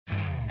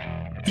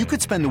You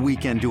could spend the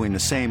weekend doing the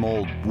same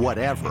old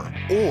whatever,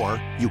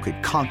 or you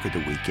could conquer the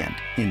weekend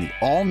in the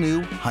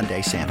all-new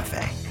Hyundai Santa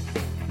Fe.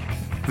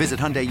 Visit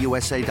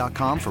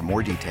HyundaiUSA.com for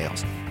more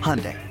details.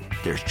 Hyundai,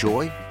 there's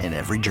joy in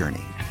every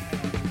journey.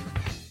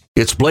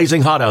 It's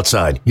blazing hot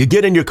outside. You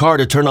get in your car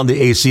to turn on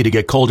the AC to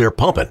get cold air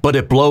pumping, but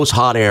it blows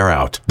hot air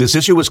out. This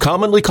issue is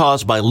commonly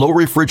caused by low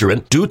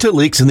refrigerant due to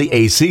leaks in the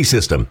AC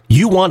system.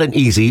 You want an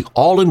easy,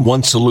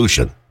 all-in-one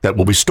solution that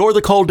will restore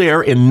the cold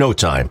air in no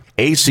time.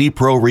 AC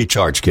Pro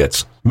Recharge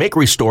Kits make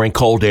restoring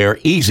cold air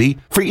easy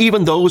for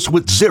even those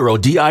with zero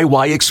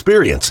DIY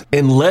experience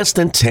in less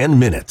than 10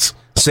 minutes.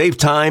 Save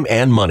time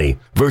and money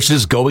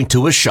versus going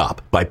to a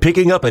shop by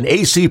picking up an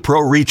AC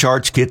Pro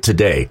Recharge Kit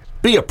today.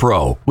 Be a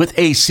pro with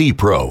AC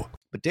Pro.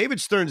 But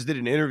David Stearns did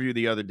an interview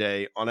the other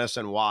day on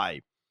SNY,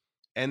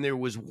 and there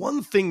was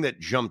one thing that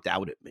jumped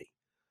out at me.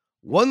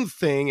 One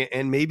thing,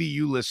 and maybe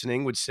you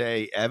listening would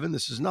say, Evan,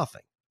 this is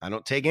nothing. I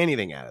don't take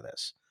anything out of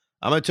this.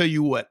 I'm going to tell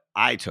you what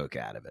I took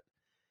out of it.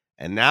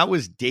 And that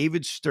was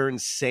David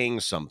Stearns saying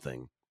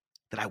something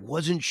that I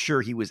wasn't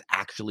sure he was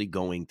actually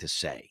going to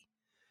say.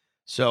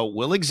 So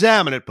we'll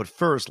examine it, but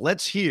first,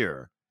 let's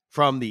hear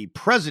from the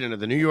president of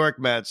the New York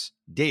Mets,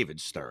 David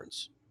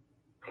Stearns.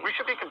 We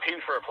should be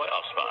competing for a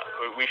playoff spot.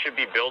 We should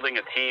be building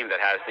a team that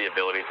has the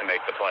ability to make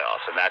the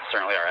playoffs, and that's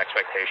certainly our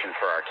expectation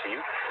for our team.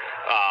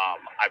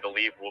 I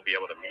believe we'll be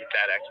able to meet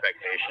that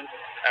expectation,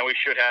 and we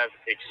should have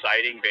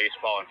exciting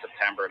baseball in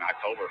September and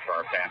October for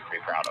our fans to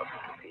be proud of.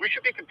 We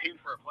should be competing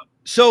for a playoff.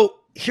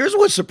 So here's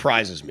what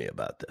surprises me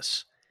about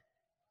this.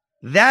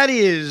 That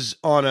is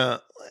on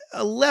a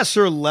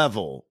lesser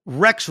level,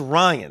 Rex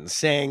Ryan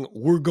saying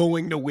we're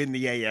going to win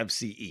the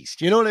AFC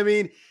East. You know what I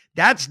mean?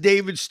 That's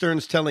David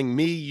Stearns telling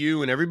me,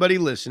 you, and everybody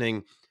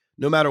listening,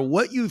 no matter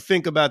what you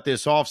think about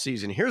this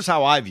offseason, here's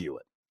how I view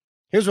it.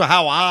 Here's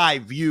how I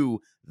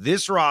view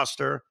this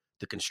roster,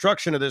 the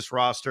construction of this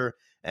roster,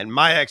 and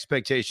my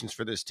expectations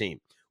for this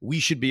team. We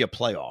should be a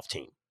playoff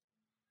team.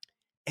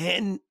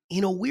 And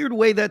in a weird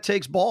way, that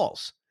takes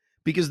balls,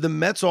 because the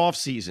Mets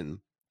offseason,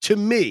 to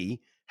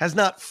me, has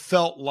not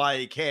felt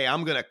like, hey,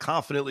 I'm going to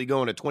confidently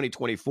go into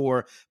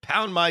 2024,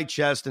 pound my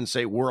chest, and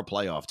say we're a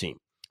playoff team.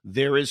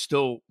 There is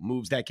still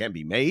moves that can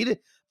be made.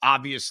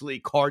 Obviously,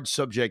 cards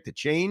subject to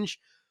change.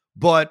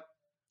 But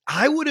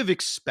I would have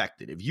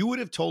expected, if you would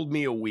have told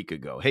me a week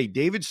ago, hey,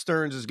 David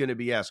Stearns is going to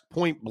be asked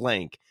point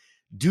blank,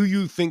 do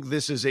you think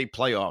this is a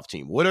playoff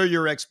team? What are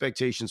your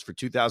expectations for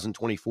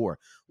 2024?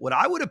 What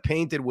I would have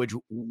painted, which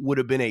would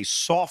have been a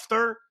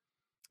softer,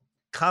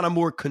 kind of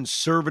more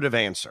conservative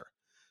answer,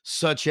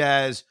 such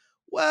as,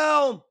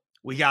 well,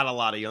 we got a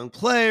lot of young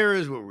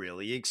players. We're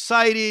really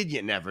excited.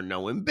 You never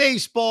know in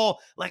baseball.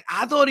 Like,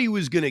 I thought he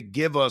was going to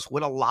give us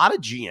what a lot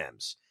of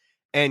GMs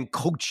and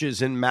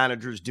coaches and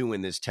managers do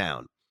in this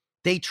town.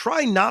 They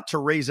try not to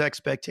raise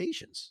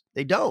expectations.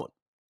 They don't.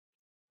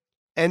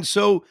 And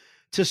so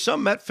to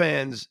some Met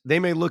fans, they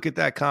may look at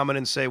that comment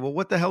and say, well,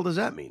 what the hell does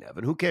that mean,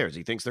 Evan? Who cares?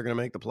 He thinks they're going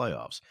to make the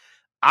playoffs.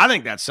 I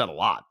think that said a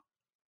lot.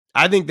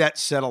 I think that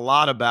said a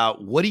lot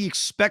about what he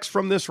expects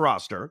from this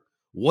roster,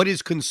 what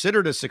is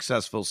considered a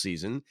successful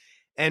season,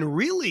 and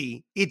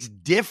really, it's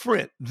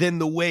different than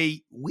the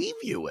way we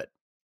view it.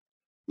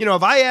 You know,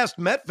 if I asked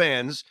Met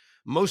fans,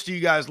 most of you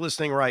guys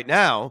listening right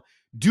now,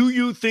 do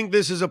you think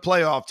this is a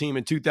playoff team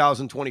in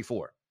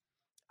 2024?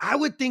 I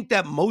would think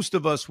that most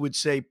of us would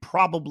say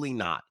probably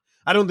not.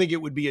 I don't think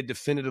it would be a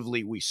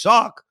definitively we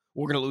suck,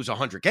 we're going to lose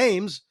 100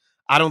 games.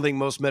 I don't think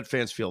most Met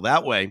fans feel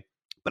that way.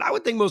 But I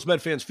would think most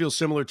Met fans feel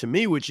similar to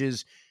me, which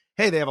is,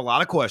 hey, they have a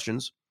lot of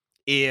questions.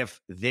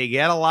 If they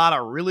get a lot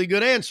of really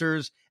good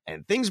answers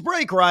and things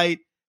break right,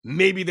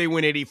 maybe they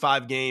win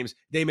 85 games,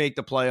 they make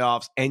the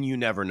playoffs, and you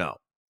never know.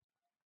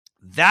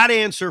 That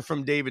answer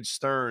from David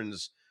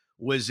Stearns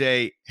was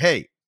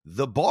hey,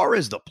 the bar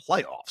is the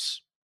playoffs.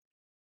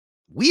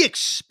 We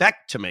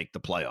expect to make the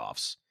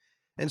playoffs.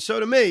 And so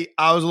to me,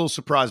 I was a little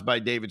surprised by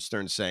David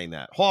Stearns saying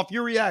that. Hoff,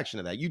 your reaction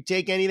to that? You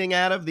take anything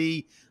out of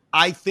the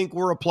I think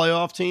we're a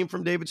playoff team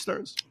from David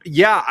Stearns?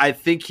 Yeah, I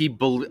think he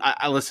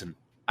listen,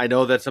 I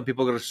know that some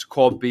people are going to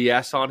call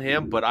BS on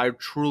him, but I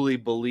truly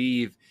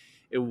believe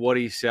in what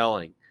he's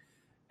selling.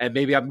 And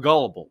maybe I'm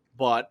gullible,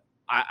 but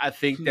I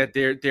think that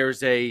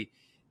there's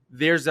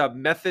a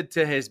method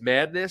to his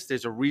madness.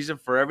 There's a reason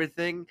for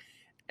everything.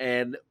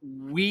 And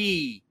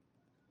we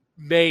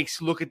may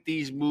look at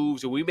these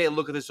moves, and we may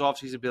look at this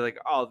offseason and be like,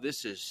 oh,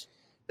 this is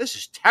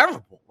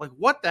terrible. Like,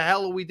 what the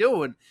hell are we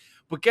doing?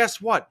 But guess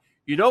what?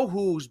 You know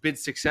who's been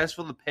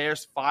successful in the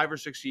past 5 or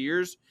 6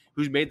 years,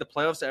 who's made the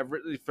playoffs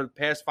for the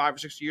past 5 or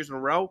 6 years in a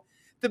row?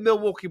 The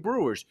Milwaukee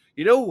Brewers.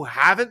 You know who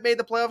haven't made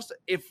the playoffs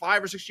in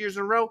 5 or 6 years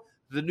in a row?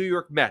 The New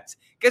York Mets.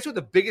 Guess what?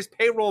 The biggest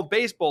payroll in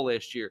baseball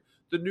last year?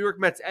 The New York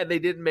Mets, and they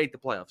didn't make the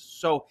playoffs.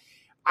 So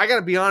I got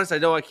to be honest. I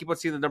know I keep on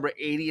seeing the number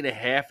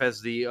 80.5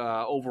 as the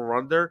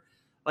over-under.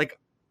 Like,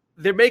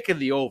 they're making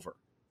the over.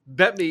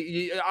 Bet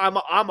me, I'm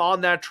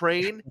on that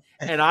train,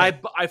 and I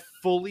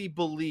fully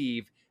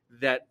believe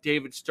that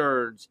David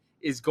Stearns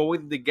is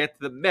going to get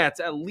to the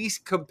Mets at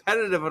least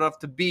competitive enough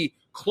to be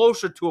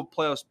closer to a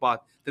playoff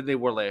spot than they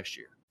were last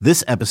year.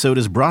 This episode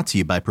is brought to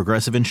you by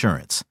Progressive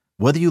Insurance.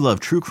 Whether you love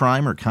true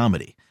crime or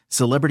comedy,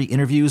 celebrity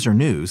interviews or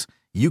news,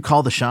 you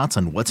call the shots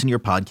on what's in your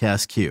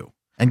podcast queue.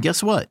 And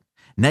guess what?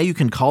 Now you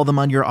can call them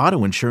on your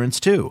auto insurance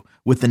too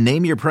with the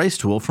Name Your Price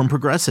tool from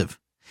Progressive.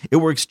 It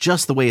works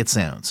just the way it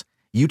sounds.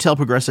 You tell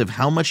Progressive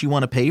how much you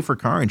want to pay for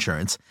car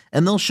insurance,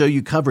 and they'll show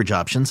you coverage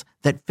options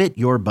that fit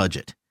your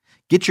budget.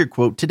 Get your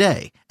quote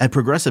today at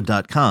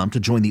Progressive.com to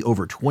join the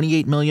over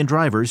 28 million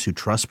drivers who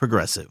trust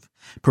Progressive.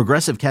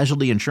 Progressive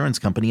Casualty Insurance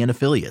Company and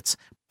Affiliates.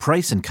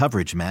 Price and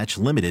coverage match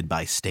limited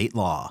by state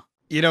law.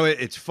 You know,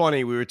 it's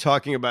funny. We were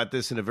talking about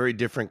this in a very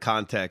different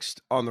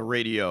context on the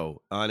radio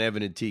on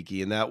Evan and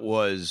Tiki, and that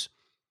was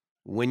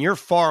when you're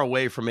far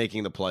away from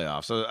making the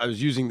playoffs. So I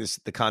was using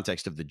the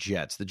context of the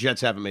Jets. The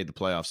Jets haven't made the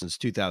playoffs since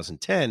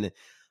 2010.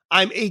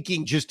 I'm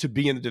aching just to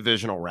be in the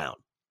divisional round.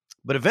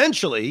 But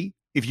eventually,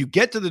 if you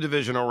get to the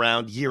divisional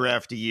round year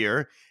after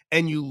year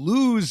and you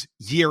lose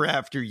year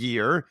after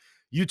year,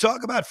 you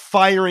talk about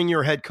firing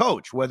your head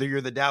coach, whether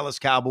you're the Dallas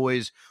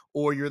Cowboys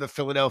or you're the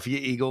Philadelphia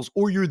Eagles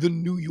or you're the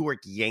New York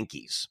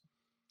Yankees.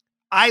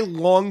 I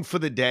long for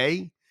the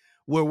day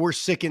where we're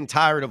sick and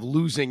tired of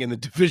losing in the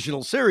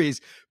divisional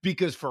series,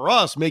 because for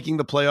us, making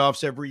the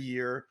playoffs every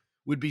year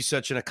would be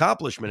such an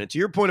accomplishment. And to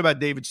your point about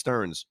David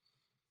Stearns,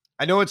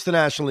 I know it's the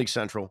National League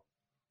Central.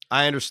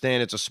 I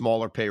understand it's a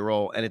smaller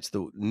payroll and it's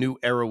the new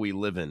era we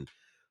live in.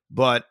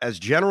 But as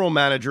general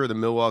manager of the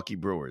Milwaukee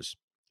Brewers,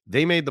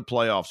 they made the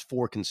playoffs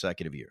 4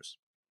 consecutive years.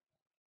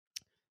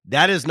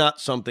 That is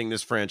not something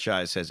this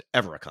franchise has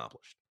ever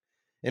accomplished.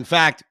 In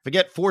fact,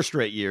 forget 4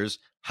 straight years.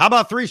 How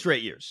about 3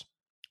 straight years?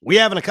 We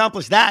haven't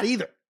accomplished that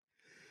either.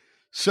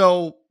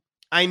 So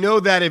I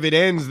know that if it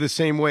ends the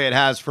same way it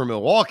has for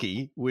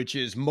Milwaukee, which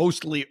is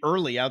mostly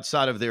early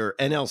outside of their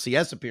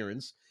NLCS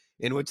appearance,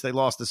 in which they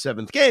lost the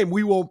 7th game,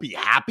 we won't be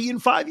happy in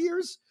 5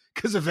 years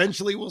because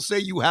eventually we'll say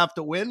you have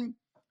to win.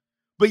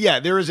 But yeah,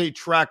 there is a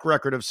track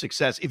record of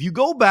success. If you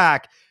go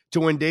back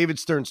to when David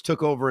Stearns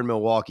took over in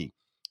Milwaukee,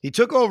 he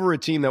took over a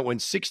team that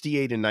went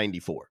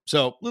 68-94.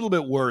 So a little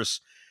bit worse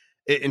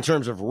in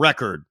terms of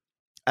record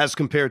as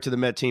compared to the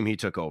Met team he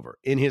took over.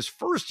 In his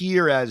first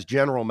year as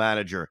general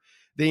manager,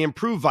 they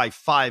improved by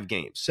 5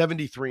 games,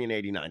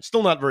 73-89.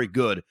 Still not very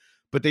good,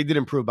 but they did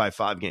improve by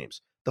 5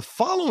 games. The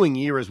following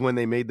year is when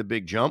they made the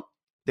big jump.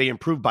 They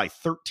improved by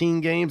 13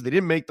 games. They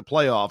didn't make the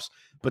playoffs,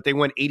 but they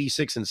went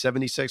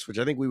 86-76, which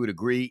I think we would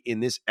agree in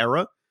this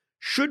era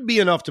should be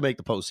enough to make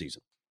the postseason.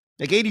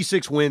 Like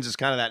 86 wins is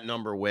kind of that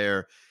number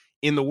where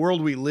in the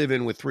world we live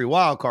in with 3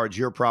 wild cards,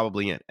 you're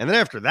probably in. And then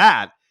after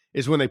that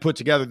is when they put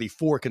together the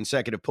 4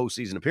 consecutive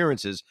postseason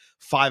appearances,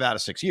 5 out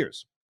of 6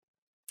 years.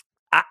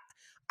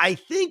 I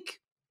think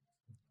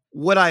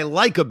what I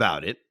like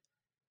about it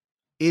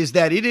is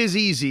that it is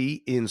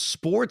easy in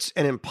sports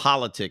and in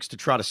politics to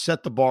try to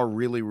set the bar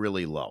really,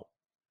 really low.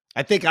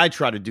 I think I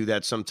try to do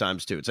that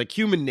sometimes too. It's like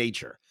human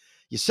nature.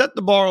 You set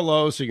the bar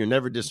low so you're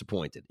never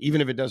disappointed, even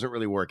if it doesn't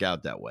really work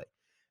out that way.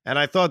 And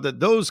I thought that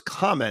those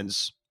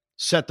comments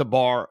set the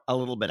bar a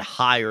little bit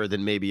higher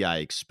than maybe I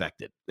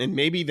expected, and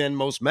maybe than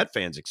most Met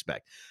fans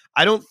expect.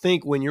 I don't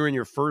think when you're in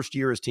your first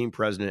year as team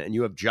president and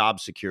you have job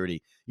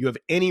security, you have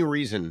any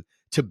reason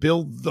to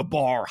build the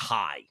bar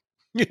high.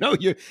 You know,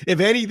 if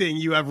anything,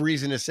 you have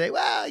reason to say,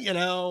 well, you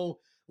know,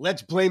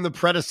 let's blame the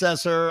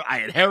predecessor.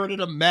 I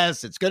inherited a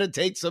mess. It's going to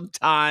take some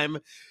time.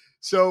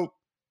 So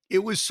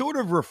it was sort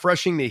of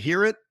refreshing to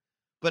hear it,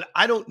 but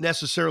I don't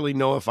necessarily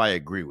know if I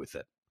agree with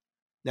it.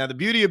 Now, the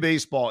beauty of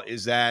baseball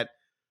is that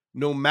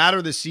no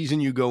matter the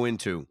season you go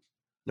into,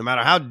 no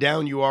matter how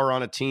down you are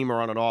on a team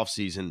or on an off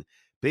season,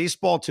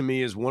 baseball to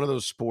me is one of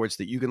those sports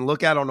that you can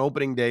look at on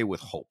opening day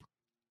with hope,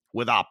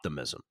 with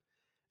optimism.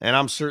 And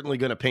I'm certainly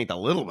going to paint a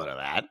little bit of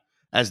that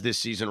as this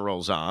season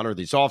rolls on or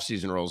this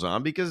offseason rolls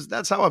on, because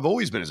that's how I've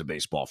always been as a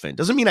baseball fan.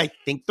 Doesn't mean I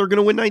think they're going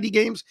to win 90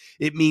 games.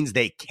 It means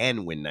they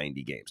can win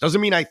 90 games.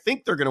 Doesn't mean I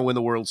think they're going to win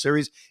the World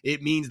Series.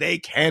 It means they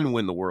can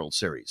win the World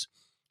Series.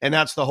 And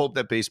that's the hope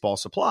that baseball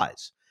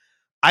supplies.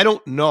 I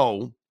don't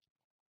know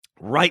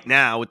right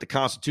now with the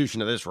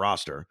constitution of this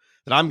roster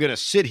that I'm going to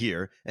sit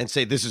here and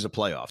say this is a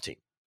playoff team,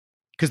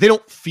 because they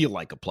don't feel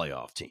like a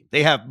playoff team.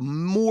 They have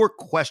more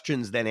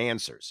questions than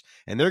answers,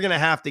 and they're going to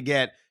have to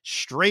get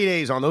straight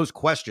A's on those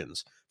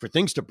questions for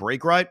things to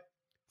break right,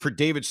 for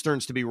David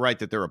Stearns to be right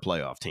that they're a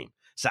playoff team.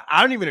 So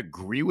I don't even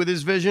agree with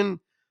his vision,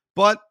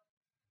 but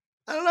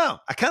I don't know.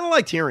 I kind of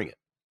liked hearing it.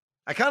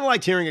 I kind of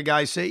liked hearing a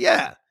guy say,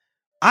 yeah,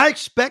 I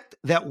expect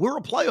that we're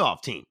a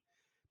playoff team,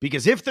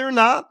 because if they're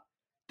not,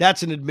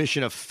 that's an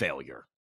admission of failure.